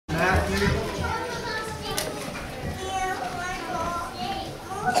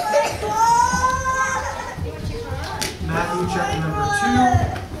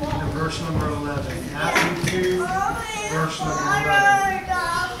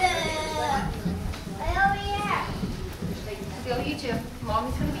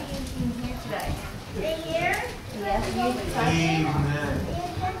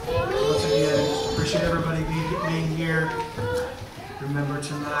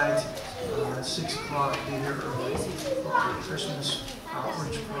tonight at 6 o'clock. Be here early for our Christmas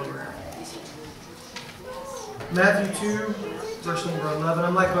outreach program. Matthew 2, verse number 11.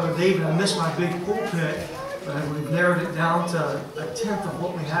 I'm like Brother David. I missed my big pulpit, but we've narrowed it down to a tenth of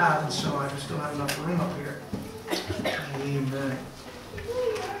what we have, and so I just don't have enough room up here. Amen.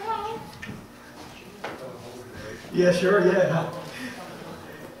 Yeah, sure, yeah.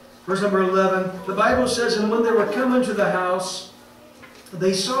 Verse number 11. The Bible says, and when they were coming to the house,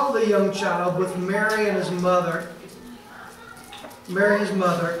 they saw the young child with Mary and his mother,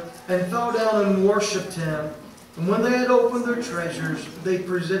 and fell down and worshipped him. And when they had opened their treasures, they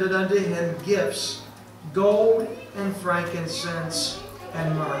presented unto him gifts, gold and frankincense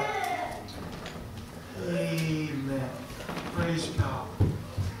and myrrh. Amen. Praise God.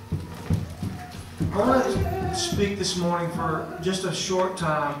 I want to speak this morning for just a short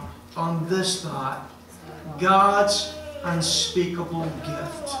time on this thought. God's unspeakable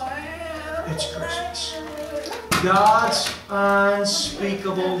gift. It's Christmas. God's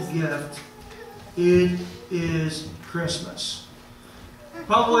unspeakable gift. It is Christmas.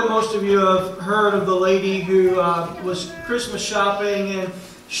 Probably most of you have heard of the lady who was Christmas shopping, and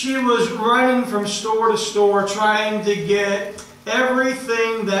she was running from store to store trying to get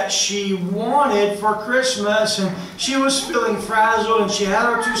everything that she wanted for Christmas, and she was feeling frazzled, and she had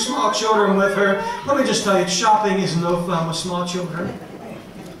her 2 small children with her. Let me just tell you, shopping is no fun with small children.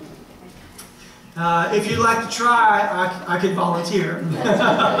 If you'd like to try, I could volunteer.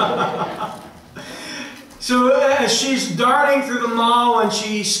 So as she's darting through the mall and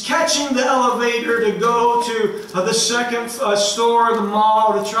she's catching the elevator to go to the second store of the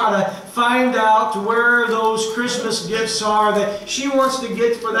mall to try to find out where those Christmas gifts are that she wants to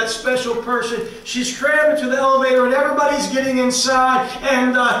get for that special person, she's crammed into the elevator and everybody's getting inside,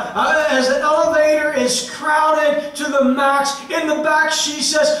 and as the elevator is crowded to the max, in the back she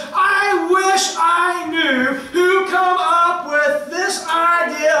says, I wish I knew who come up with this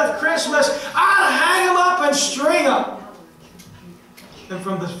idea of Christmas. I'd hang them up and string them. And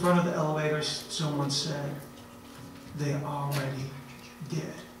from the front of the elevator, someone said, they already did.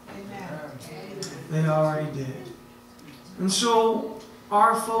 Amen. They already did. And so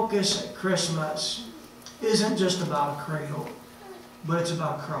our focus at Christmas isn't just about a cradle, but it's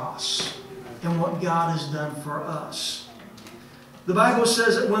about a cross and what God has done for us. The Bible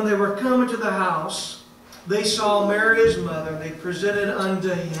says that when they were coming to the house, they saw Mary his mother. They presented unto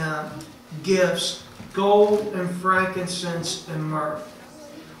him gifts, gold and frankincense and myrrh.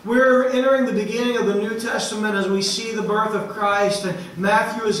 We're entering the beginning of the New Testament as we see the birth of Christ, and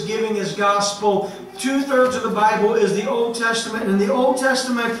Matthew is giving his gospel. 2/3 of the Bible is the Old Testament. And in the Old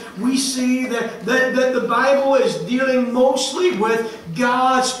Testament, we see that the Bible is dealing mostly with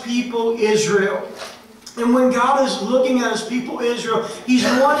God's people, Israel. And when God is looking at his people Israel, he's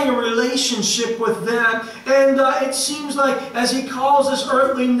wanting a relationship with them. And it seems like as he calls this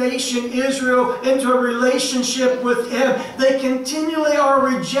earthly nation Israel into a relationship with him, they continually are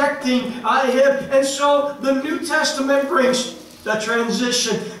rejecting him. And so the New Testament brings a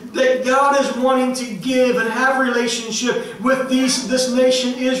transition that God is wanting to give and have a relationship with this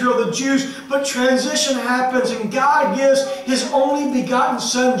nation Israel, the Jews. But transition happens and God gives his only begotten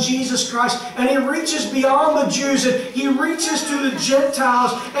Son, Jesus Christ. And he reaches beyond the Jews and he reaches to the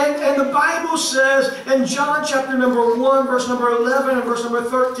Gentiles. And the Bible says in John chapter number 1, verse number 11 and verse number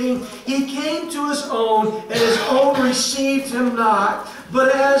 13, he came to his own and his own received him not.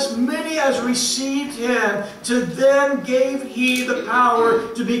 But as many as received him, to them gave he the power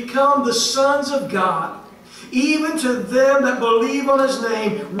to become the sons of God, even to them that believe on his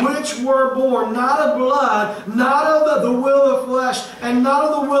name, which were born not of blood, not of the will of flesh, and not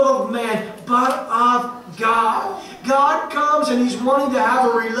of the will of man, but of God. God comes and he's wanting to have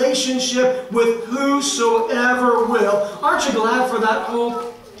a relationship with whosoever will. Aren't you glad for that hope?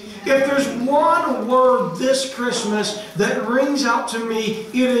 If there's one word this Christmas that rings out to me,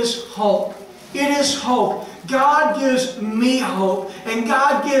 it is hope. It is hope. God gives me hope, and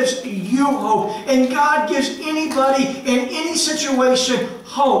God gives you hope, and God gives anybody in any situation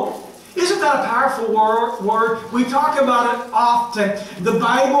hope. Isn't that a powerful word? We talk about it often. The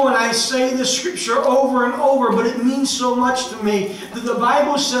Bible, and I say this scripture over and over, but it means so much to me. The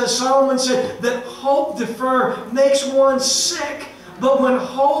Bible says, Solomon said, that hope deferred makes one sick. But when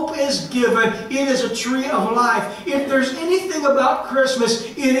hope is given, it is a tree of life. If there's anything about Christmas,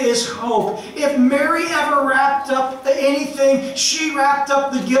 it is hope. If Mary ever wrapped up anything, she wrapped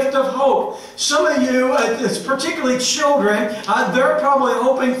up the gift of hope. Some of you, it's particularly children, they're probably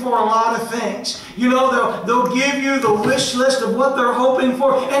hoping for a lot of things. You know, they'll give you the wish list of what they're hoping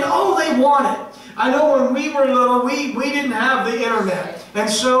for, and oh, they want it. I know when we were little, we didn't have the internet. And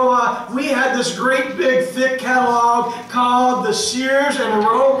so we had this great big thick catalog called the Sears and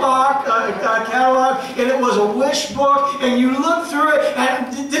Roebuck catalog, and it was a wish book, and you look through it,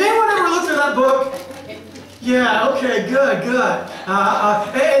 and did anyone ever look through that book? Yeah, okay, good.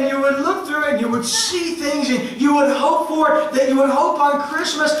 And you would look through it and you would see things and you would hope for it, that you would hope on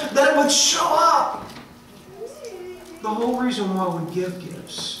Christmas that it would show up. The whole reason why we give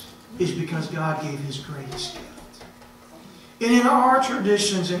gifts is because God gave His greatest gift. And in our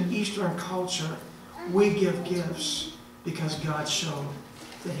traditions in Eastern culture, we give gifts because God showed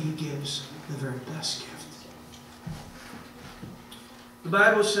that He gives the very best gift. The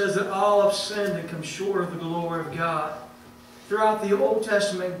Bible says that all have sinned and come short of the glory of God. Throughout the Old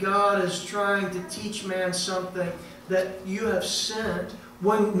Testament, God is trying to teach man something, that you have sinned.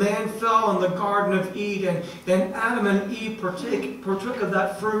 When man fell in the Garden of Eden and Adam and Eve partook of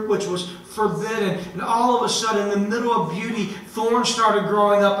that fruit which was forbidden, and all of a sudden in the middle of beauty, thorns started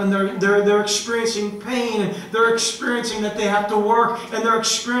growing up, and they're experiencing pain, and they're experiencing that they have to work, and they're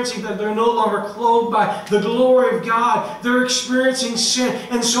experiencing that they're no longer clothed by the glory of God. They're experiencing sin,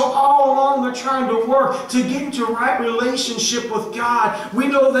 and so all along they're trying to work to get into a right relationship with God. We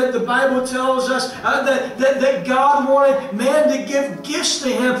know that the Bible tells us that God wanted man to give gifts to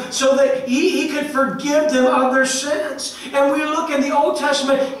Him so that He could forgive them of their sins. And we look in the Old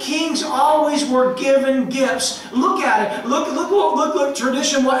Testament, kings always were given gifts. Look at it. Look,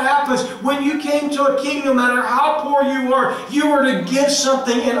 tradition, what happens when you came to a king, no matter how poor you were to give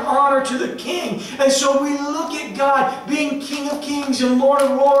something in honor to the king. And so we look at God being King of Kings and Lord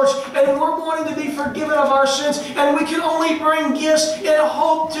of Lords, and we're wanting to be forgiven of our sins, and we can only bring gifts in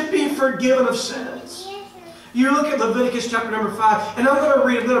hope to be forgiven of sins. You look at Leviticus chapter number 5, and I'm going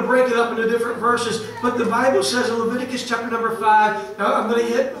to break it up into different verses, but the Bible says in Leviticus chapter number 5, I'm going to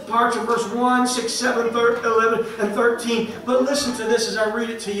hit parts of verse 1, 6, 7, 11, and 13, but listen to this as I read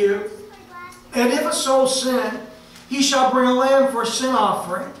it to you. And if a soul sin, he shall bring a lamb for a sin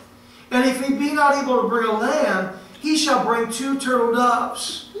offering. And if he be not able to bring a lamb, he shall bring 2 turtle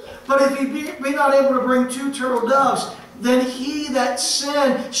doves. But if he be not able to bring 2 turtle doves, then he that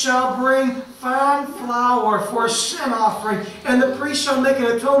sinned shall bring fine flour for a sin offering, and the priest shall make an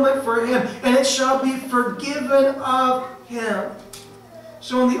atonement for him, and it shall be forgiven of him.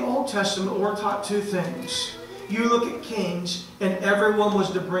 So in the Old Testament, we're taught 2 things. You look at kings, and everyone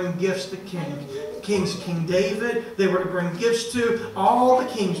was to bring gifts to kings. King David, they were to bring gifts to. All the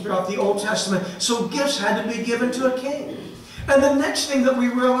kings throughout the Old Testament. So gifts had to be given to a king. And the next thing that we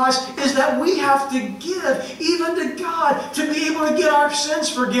realize is that we have to give even to God to be able to get our sins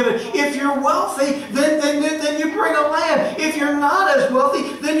forgiven. If you're wealthy, then you bring a lamb. If you're not as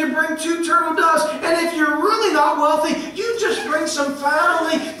wealthy, then you bring 2 turtle doves. And if you're really not wealthy, you just bring some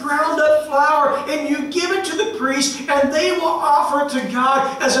finely ground up flour and you give it to the priest, and they will offer it to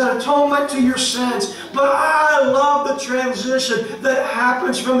God as an atonement to your sins. But I love the transition that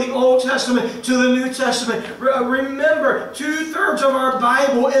happens from the Old Testament to the New Testament. Remember, 2/3 of our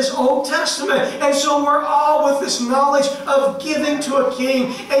Bible is Old Testament. And so we're all with this knowledge of giving to a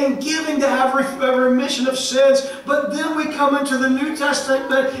king and giving to have remission of sins. But then we come into the New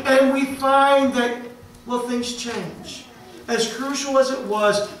Testament and we find that, well, things change. As crucial as it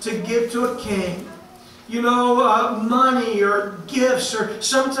was to give to a king, you know, money or gifts or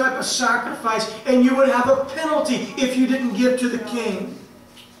some type of sacrifice, and you would have a penalty if you didn't give to the king.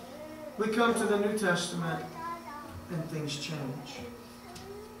 We come to the New Testament and things change.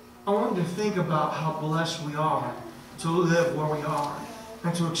 I want you to think about how blessed we are to live where we are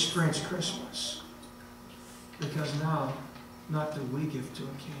and to experience Christmas. Because now, not do we give to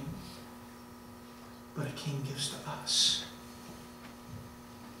a king, but a king gives to us.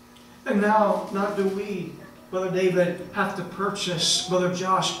 And now, not do we, Brother David, have to purchase, Brother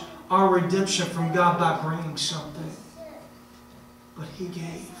Josh, our redemption from God by bringing something. But He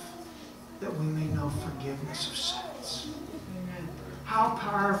gave that we may know forgiveness of sins. Amen. How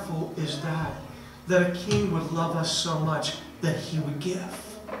powerful is that? That a king would love us so much that He would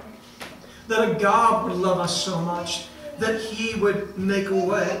give. That a God would love us so much that He would make a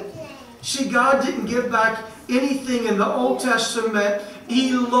way. See, God didn't give back anything in the Old Testament.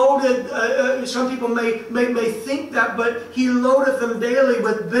 He loaded, some people may think that, but He loaded them daily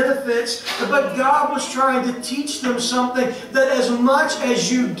with benefits. But God was trying to teach them something, that as much as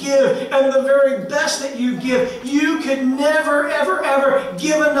you give and the very best that you give, you could never, ever, ever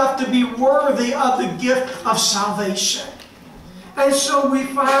give enough to be worthy of the gift of salvation. And so we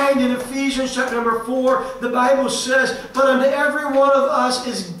find in Ephesians chapter number 4, the Bible says, "But unto every one of us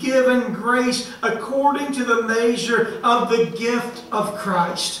is given grace according to the measure of the gift of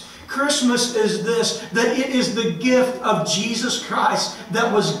Christ." Christmas is this, that it is the gift of Jesus Christ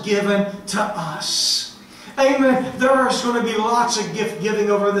that was given to us. Amen. There's going to be lots of gift giving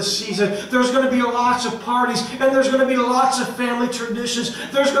over this season. There's going to be lots of parties, and there's going to be lots of family traditions.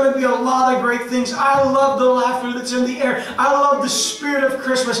 There's going to be a lot of great things. I love the laughter that's in the air. I love the spirit of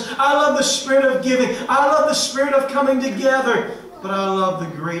Christmas. I love the spirit of giving. I love the spirit of coming together. But I love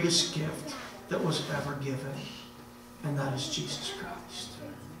the greatest gift that was ever given, and that is Jesus Christ.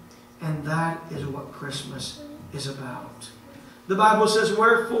 And that is what Christmas is about. The Bible says,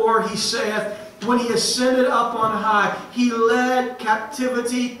 wherefore he saith, when he ascended up on high, he led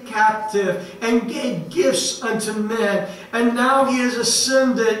captivity captive and gave gifts unto men. And now he is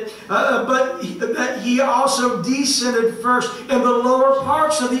ascended, but that he also descended first in the lower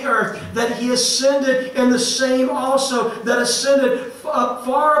parts of the earth, that he ascended in the same also that ascended up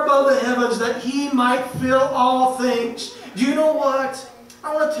far above the heavens, that he might fill all things. Do you know what?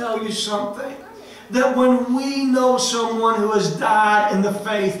 I want to tell you something. That when we know someone who has died in the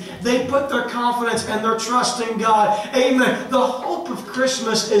faith, they put their confidence and their trust in God. Amen. The hope of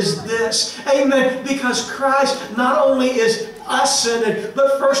Christmas is this. Amen. Because Christ not only is ascended,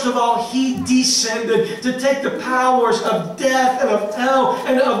 but first of all, he descended to take the powers of death and of hell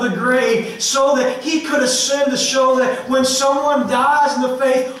and of the grave, so that he could ascend to show that when someone dies in the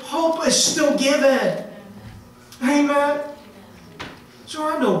faith, hope is still given. Amen. So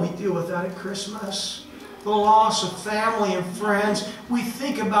I know we deal with that at Christmas. The loss of family and friends. We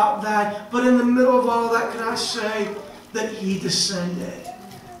think about that. But in the middle of all that, can I say that he descended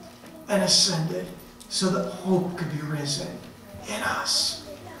and ascended so that hope could be risen in us.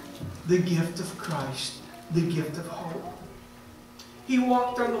 The gift of Christ. The gift of hope. He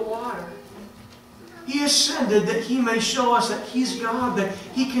walked on the water. He ascended that he may show us that he's God, that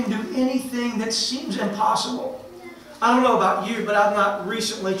he can do anything that seems impossible. I don't know about you, but I've not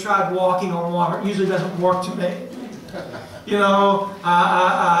recently tried walking on water. It usually doesn't work to me. You know,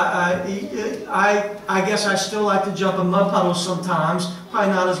 I guess I still like to jump in mud puddles sometimes. Probably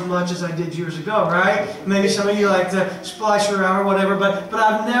not as much as I did years ago, right? Maybe some of you like to splash around or whatever, but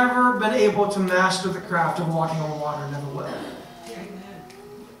I've never been able to master the craft of walking on water. Never will.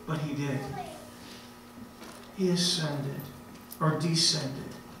 But he did. He ascended or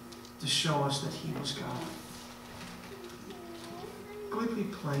descended to show us that he was God. Could we be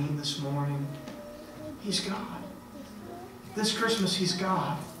plain this morning? He's God. This Christmas, he's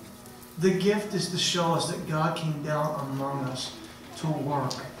God. The gift is to show us that God came down among us to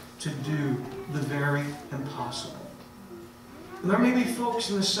work, to do the very impossible. And there may be folks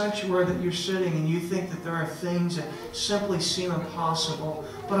in the sanctuary that you're sitting and you think that there are things that simply seem impossible,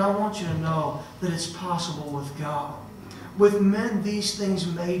 but I want you to know that it's possible with God. With men, these things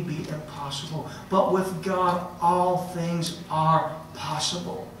may be impossible, but with God, all things are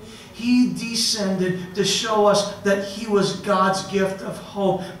possible. He descended to show us that he was God's gift of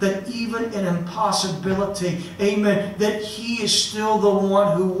hope, that even in impossibility, amen, that he is still the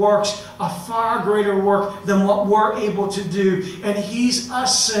one who works a far greater work than what we're able to do. And he's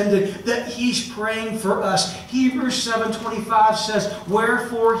ascended, that he's praying for us. Hebrews 7:25 says,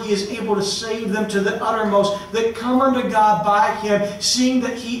 wherefore he is able to save them to the uttermost that come unto God by him, seeing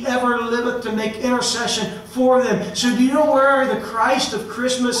that he ever liveth to make intercession for them. So do you know where the Christ of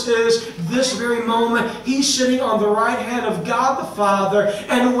Christmas is? This very moment, he's sitting on the right hand of God the Father,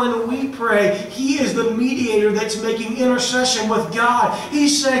 and when we pray, he is the mediator that's making intercession with God.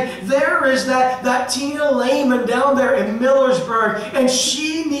 He's saying, there is that Tina Lehman down there in Millersburg, and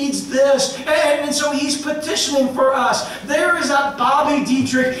she needs this, and so he's petitioning for us. There is that Bobby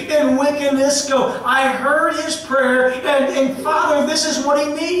Dietrich in Wiccanisco. I heard his prayer, and Father, this is what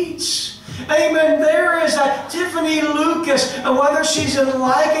he needs. Amen. There is that Tiffany Lucas, and whether she's in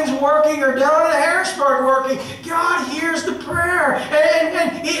Lycans working or down in Harrisburg working, God hears the prayer.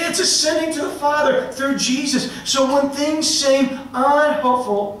 And it's ascending to the Father through Jesus. So when things seem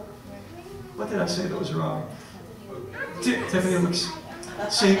unhopeful, what did I say that was wrong? Tiffany Lucas.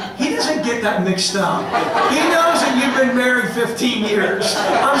 See, he doesn't get that mixed up. He knows that you've been married 15 years.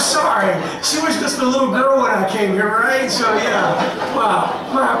 I'm sorry. She was just a little girl when I came here, right? So, yeah. Wow.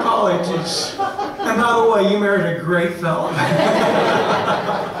 My apologies. And by the way, you married a great fellow.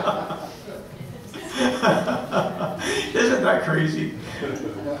 Isn't that crazy?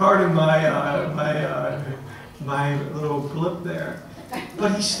 Pardon my little blip there.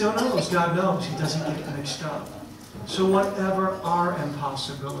 But he still knows. God knows. He doesn't get it mixed up. So whatever our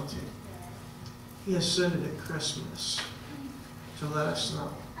impossibility, he ascended at Christmas to let us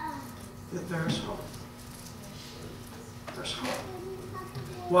know that there is hope. There's hope.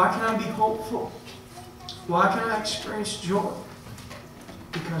 Why can I be hopeful? Why can I experience joy?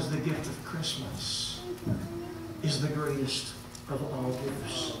 Because the gift of Christmas is the greatest of all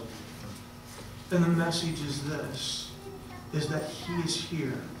gifts. And the message is this, is that He is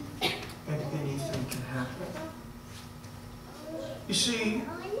here and anything can happen. You see,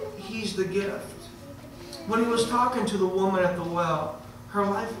 He's the gift. When He was talking to the woman at the well, her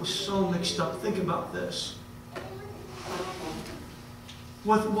life was so mixed up. Think about this.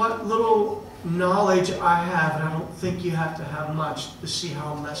 With what little knowledge I have, and I don't think you have to have much to see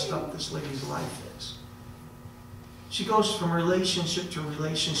how messed up this lady's life is. She goes from relationship to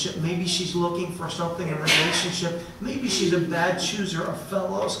relationship. Maybe she's looking for something in a relationship. Maybe she's a bad chooser of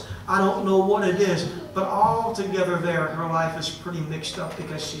fellows. I don't know what it is. But all together there, her life is pretty mixed up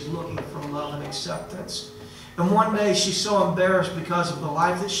because she's looking for love and acceptance. And one day she's so embarrassed because of the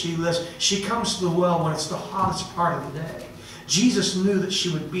life that she lives, she comes to the well when it's the hottest part of the day. Jesus knew that she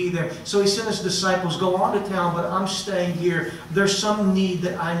would be there. So He sent His disciples, go on to town, but I'm staying here. There's some need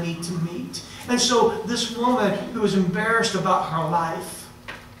that I need to meet. And so this woman who is embarrassed about her life,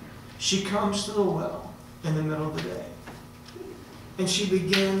 she comes to the well in the middle of the day. And she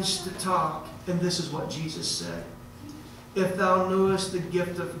begins to talk. And this is what Jesus said. If thou knewest the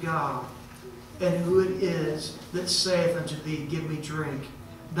gift of God, and who it is that saith unto thee, give me drink,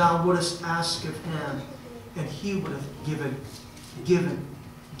 thou wouldest ask of Him, and He would have given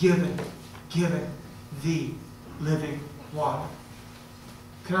thee living water.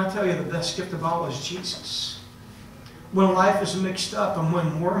 Can I tell you the best gift of all is Jesus? When life is mixed up, and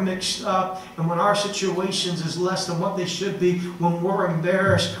when we're mixed up, and when our situations is less than what they should be, when we're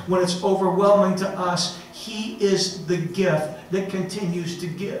embarrassed, when it's overwhelming to us, He is the gift that continues to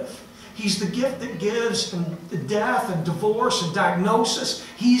give. He's the gift that gives in death and divorce and diagnosis.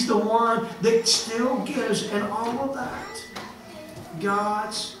 He's the one that still gives in all of that.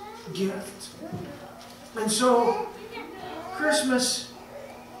 God's gift. And so, Christmas,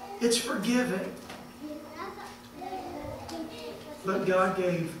 it's forgiving. But God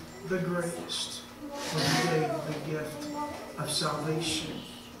gave the greatest when He gave the gift of salvation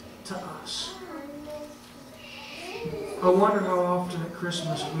to us. I wonder how often at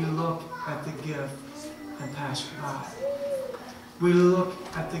Christmas we look at the gift and pass by. We look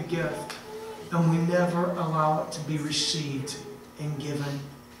at the gift and we never allow it to be received and given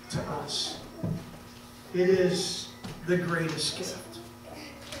to us. It is the greatest gift.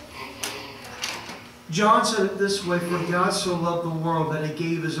 John said it this way, for God so loved the world that He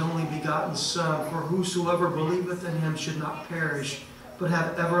gave His only begotten Son, for whosoever believeth in Him should not perish, but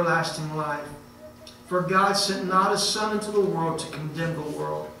have everlasting life. For God sent not His Son into the world to condemn the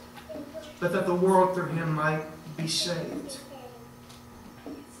world, but that the world through Him might be saved.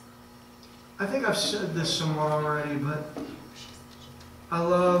 I think I've said this somewhere already, but I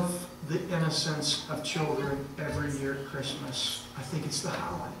love the innocence of children every year at Christmas. I think it's the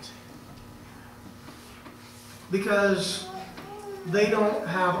highlight. Because they don't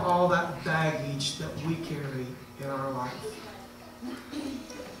have all that baggage that we carry in our life.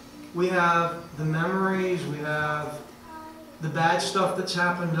 We have the memories, we have the bad stuff that's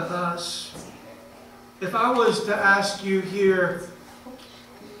happened to us. If I was to ask you here,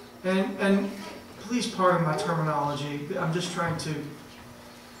 and please pardon my terminology, I'm just trying to,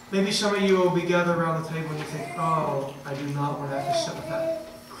 maybe some of you will be gathered around the table and you think, oh, I do not want to have to sit with that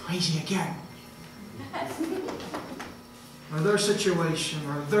crazy again. Or their situation,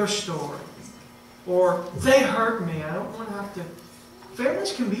 or their story, or they hurt me. I don't want to have to.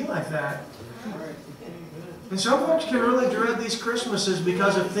 Families can be like that. And some folks can really dread these Christmases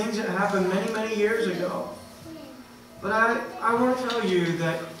because of things that happened many, many years ago. But I want to tell you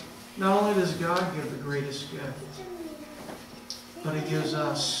that not only does God give the greatest gift, but He gives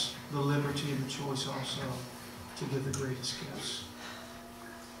us the liberty and the choice also to give the greatest gifts.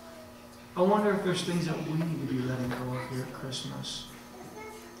 I wonder if there's things that we need to be letting go of here at Christmas.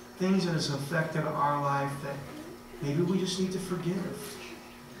 Things that has affected our life that maybe we just need to forgive.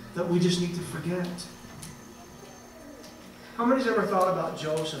 That we just need to forget. How many's ever thought about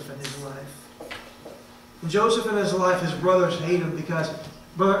Joseph in his life? And Joseph in his life, his brothers hate him because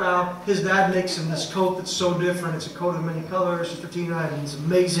Brother Al, his dad makes him this coat that's so different. It's a coat of many colors, it's $15, and it's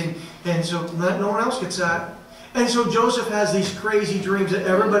amazing. And so no one else gets that. And so Joseph has these crazy dreams that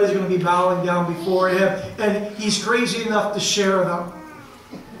everybody's going to be bowing down before him. And he's crazy enough to share them.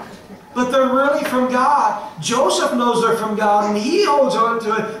 But they're really from God. Joseph knows they're from God and he holds on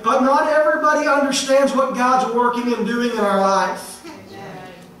to it. But not everybody understands what God's working and doing in our life.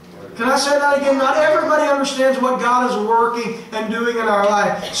 Can I say that again? Not everybody understands what God is working and doing in our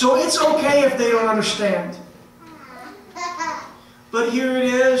life. So it's okay if they don't understand. But here it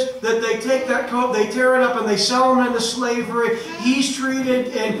is that they take that coat, they tear it up, and they sell him into slavery. He's treated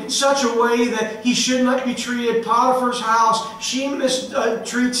in such a way that he should not be treated. Potiphar's house, she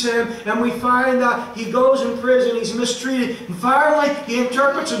mistreats him, and we find out he goes in prison, he's mistreated. And finally, he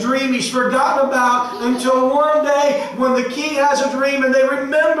interprets a dream he's forgotten about until one day when the king has a dream and they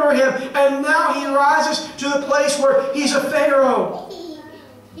remember him. And now he rises to the place where he's a pharaoh.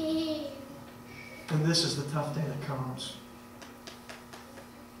 And this is the tough day that comes.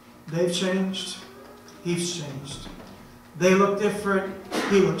 They've changed. He's changed. They look different.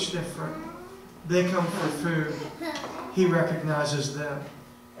 He looks different. They come for food. He recognizes them.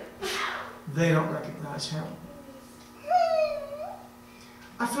 They don't recognize him.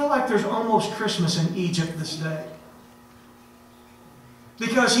 I feel like there's almost Christmas in Egypt this day.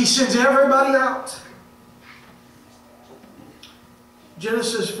 Because he sends everybody out.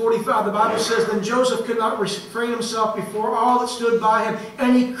 Genesis 45, the Bible says, Then Joseph could not refrain himself before all that stood by him,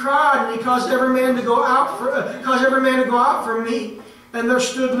 and he cried, and he caused every man to go out for meat. And there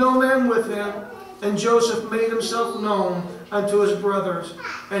stood no man with him. And Joseph made himself known unto his brothers,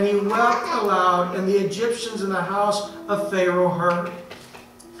 and he wept aloud, and the Egyptians in the house of Pharaoh heard.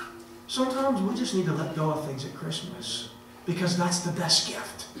 Sometimes we just need to let go of things at Christmas, because that's the best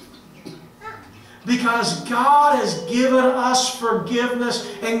gift. Because God has given us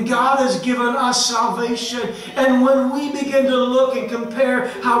forgiveness and God has given us salvation. And when we begin to look and compare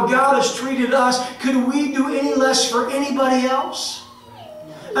how God has treated us, could we do any less for anybody else?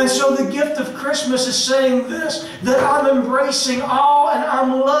 And so the gift of Christmas is saying this, that I'm embracing all and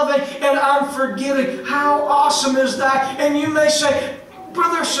I'm loving and I'm forgiving. How awesome is that? And you may say,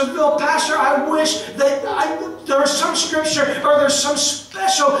 Brother Saville, Pastor, I wish that there's some scripture or there's some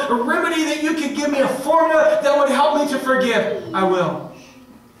special remedy that you could give me, a formula that would help me to forgive. I will.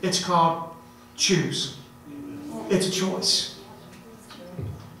 It's called choose. It's a choice.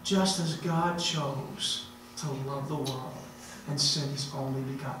 Just as God chose to love the world and send His only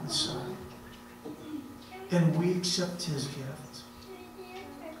begotten Son, and we accept His gift,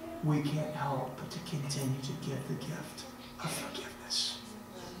 we can't help but to continue to give the gift of forgiveness.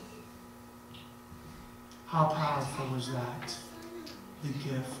 How powerful is that? The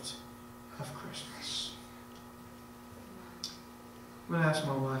gift of Christmas. I'm going to ask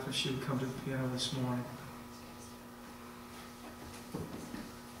my wife if she would come to the piano this morning.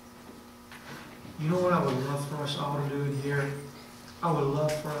 You know what I would love for us all to do in here? I would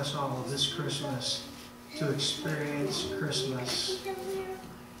love for us all this Christmas to experience Christmas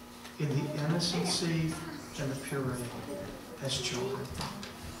in the innocency and the purity as children.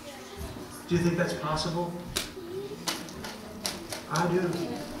 Do you think that's possible? I do.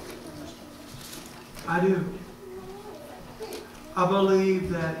 I do. I believe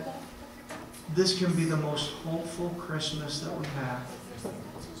that this can be the most hopeful Christmas that we have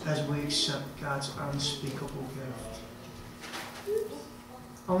as we accept God's unspeakable gift.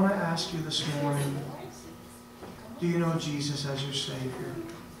 I want to ask you this morning, do you know Jesus as your Savior?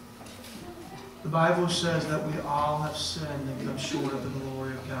 The Bible says that we all have sinned and come short of the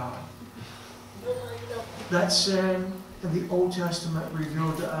glory of God. That sin in the Old Testament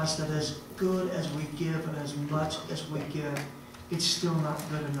revealed to us that as good as we give and as much as we give, it's still not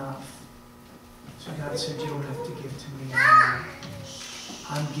good enough. So God said, you don't have to give to me anymore.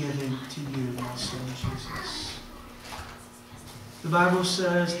 I'm giving to you, my son Jesus. The Bible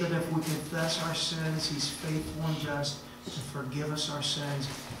says that if we confess our sins, He's faithful and just to forgive us our sins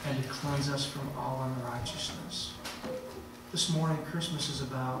and to cleanse us from all unrighteousness. This morning, Christmas is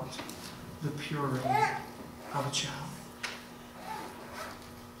about the purity of a child.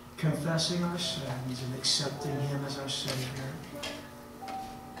 Confessing our sins and accepting Him as our Savior.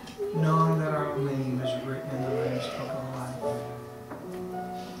 Knowing that our name is written in the Lamb's Book of Life.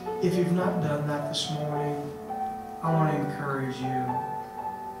 If you've not done that this morning, I want to encourage you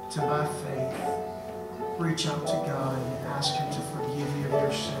to, by faith, reach out to God and ask Him to forgive you of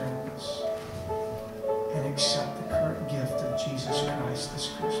your sins and accept the current gift of Jesus Christ this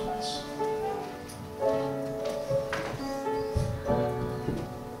Christmas.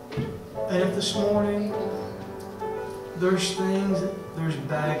 And if this morning there's there's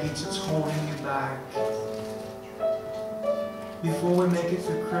baggage that's holding you back, before we make it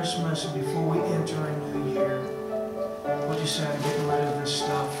through Christmas and before we enter a new year, would you say, I'm getting rid of this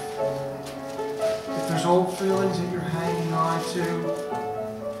stuff? If there's old feelings that you're hanging on to,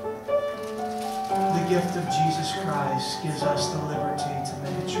 the gift of Jesus Christ gives us the liberty to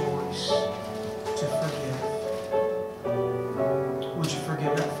make a choice to forgive. Would you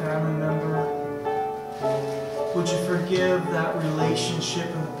forgive that family member? Would you forgive that relationship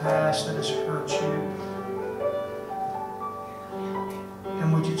in the past that has hurt you?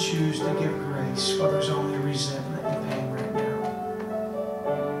 would you choose to give grace where there's only resentment and pain right now?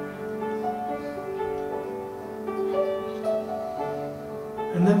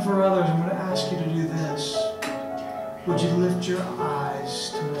 And then for others, I'm going to ask you to do this. Would you lift your eyes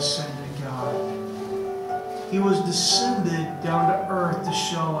to an ascended God? He was descended down to earth to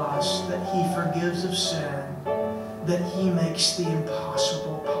show us that He forgives of sin, that He makes the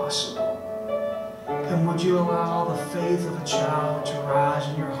impossible possible. And would you allow the faith of a child to rise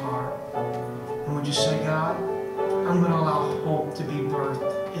in your heart? And would you say, God, I'm going to allow hope to be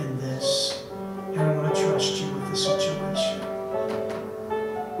birthed in this, and I'm going to trust you with the situation.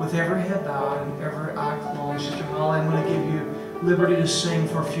 With every head bowed and every eye closed, Sister Holly, I'm going to give you liberty to sing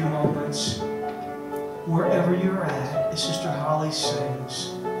for a few moments. Wherever you're at, as Sister Holly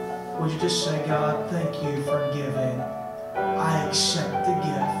sings, would you just say, God, thank you for giving. I accept the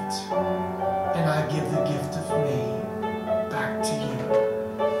gift, and I give the gift of me back to you.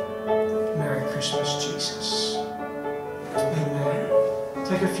 Merry Christmas, Jesus. Amen.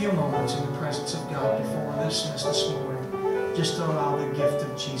 Take a few moments in the presence of God before we're dismissed this morning, just to allow the gift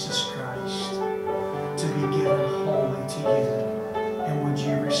of Jesus Christ to be given wholly to you. And would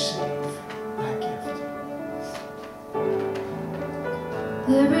you receive that gift?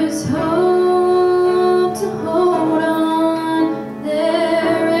 There is hope.